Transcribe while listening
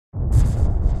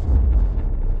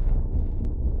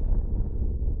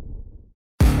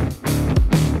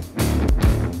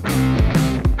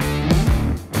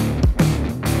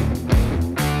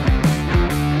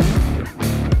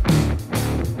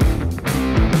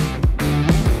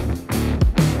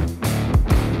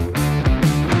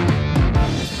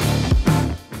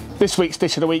This week's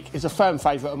dish of the week is a firm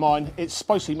favourite of mine. It's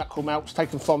spicy mackerel melts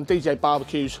taken from DJ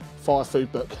BBQ's fire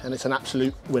food book, and it's an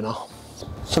absolute winner.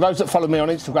 So those that follow me on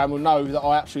Instagram will know that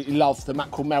I absolutely love the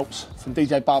mackerel melts from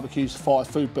DJ BBQ's fire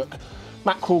food book.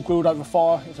 Mackerel grilled over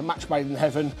fire, it's a match made in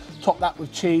heaven. Top that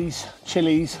with cheese,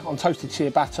 chillies on toasted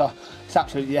ciabatta. It's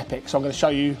absolutely epic, so I'm going to show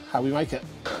you how we make it.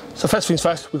 So first things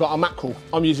first, we've got our mackerel.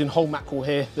 I'm using whole mackerel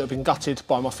here that have been gutted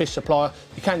by my fish supplier.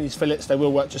 You can use fillets, they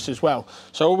will work just as well.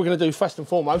 So all we're going to do first and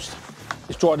foremost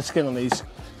is dry the skin on these.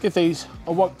 Give these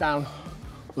a wipe down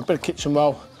with a bit of kitchen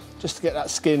roll just to get that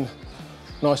skin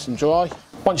nice and dry.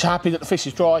 Once you're happy that the fish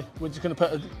is dry, we're just going to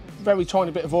put a very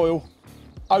tiny bit of oil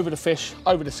over the fish,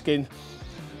 over the skin.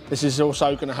 This is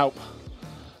also going to help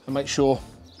and make sure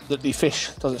that the fish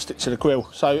doesn't stick to the grill.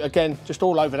 So again, just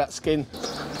all over that skin.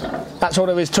 That's all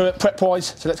there is to it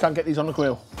prep-wise, so let's go and get these on the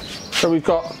grill. So we've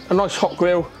got a nice hot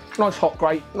grill, nice hot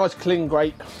grate, nice clean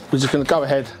grate. We're just going to go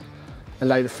ahead and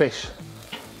lay the fish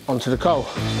onto the coal.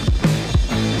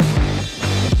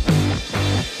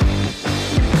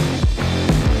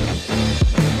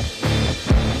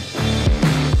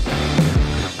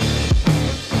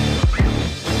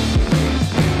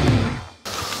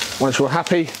 Once you're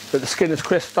happy that the skin is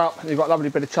crisped up and you've got a lovely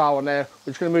bit of char on there,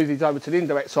 we're just going to move these over to the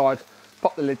indirect side,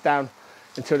 pop the lid down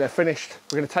until they're finished.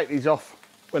 We're going to take these off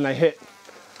when they hit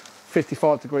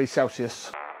 55 degrees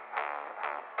Celsius.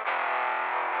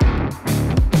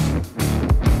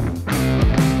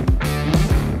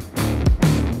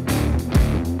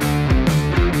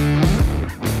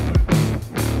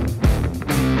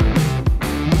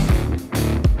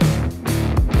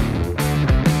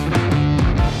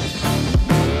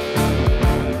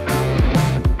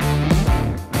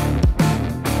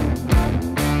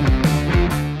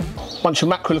 Once your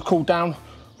mackerel have cooled down,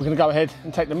 we're going to go ahead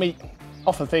and take the meat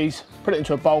off of these, put it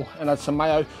into a bowl and add some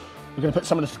mayo. We're going to put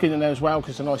some of the skin in there as well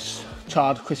because a nice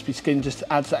charred, crispy skin just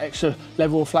adds that extra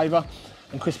level of flavour.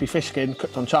 And crispy fish skin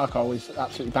cooked on charcoal is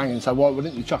absolutely banging, so why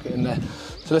wouldn't you chuck it in there?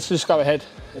 So let's just go ahead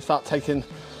and start taking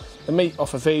the meat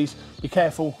off of these. Be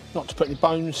careful not to put any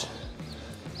bones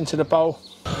into the bowl.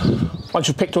 Once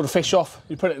you've picked all the fish off,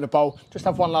 you put it in the bowl, just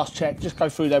have one last check, just go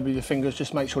through there with your fingers,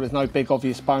 just make sure there's no big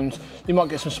obvious bones. You might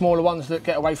get some smaller ones that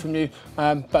get away from you,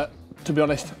 but to be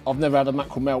honest, I've never had a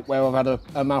mackerel melt where I've had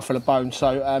a mouthful of bones,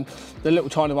 so the little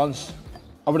tiny ones,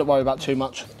 I wouldn't worry about too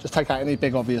much, just take out any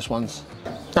big obvious ones.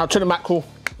 Now to the mackerel,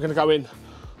 we're going to go in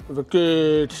with a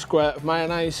good squirt of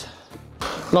mayonnaise,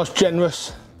 nice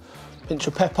generous pinch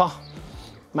of pepper,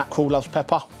 mackerel loves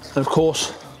pepper, and of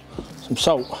course some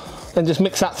salt. Then just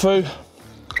mix that through.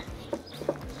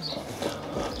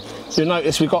 You'll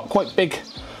notice we've got quite big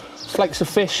flakes of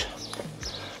fish.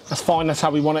 That's fine, that's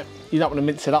how we want it. You don't want to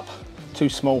mince it up too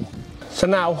small. So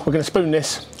now we're going to spoon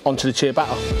this onto the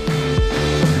ciabatta.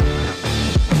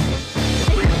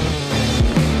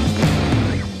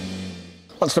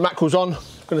 Once the mackerel's on, I'm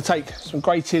going to take some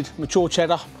grated mature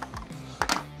cheddar.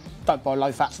 Don't buy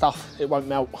low fat stuff, it won't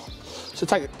melt. So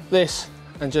take this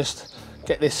and just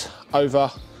get this over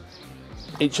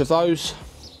each of those.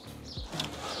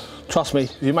 Trust me,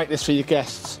 if you make this for your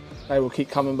guests, they will keep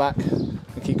coming back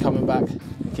and keep coming back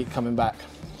and keep coming back.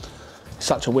 It's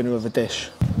such a winner of a dish.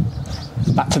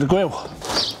 Back to the grill.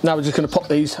 Now we're just going to pop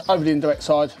these over the indirect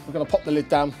side. We're going to pop the lid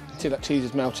down until that cheese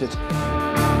is melted.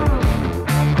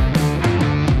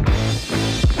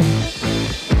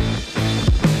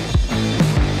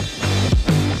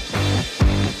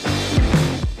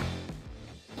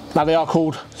 Now they are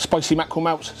called spicy mackerel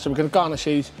melts, so we're going to garnish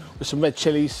these with some red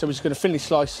chillies. So we're just going to thinly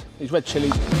slice these red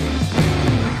chillies.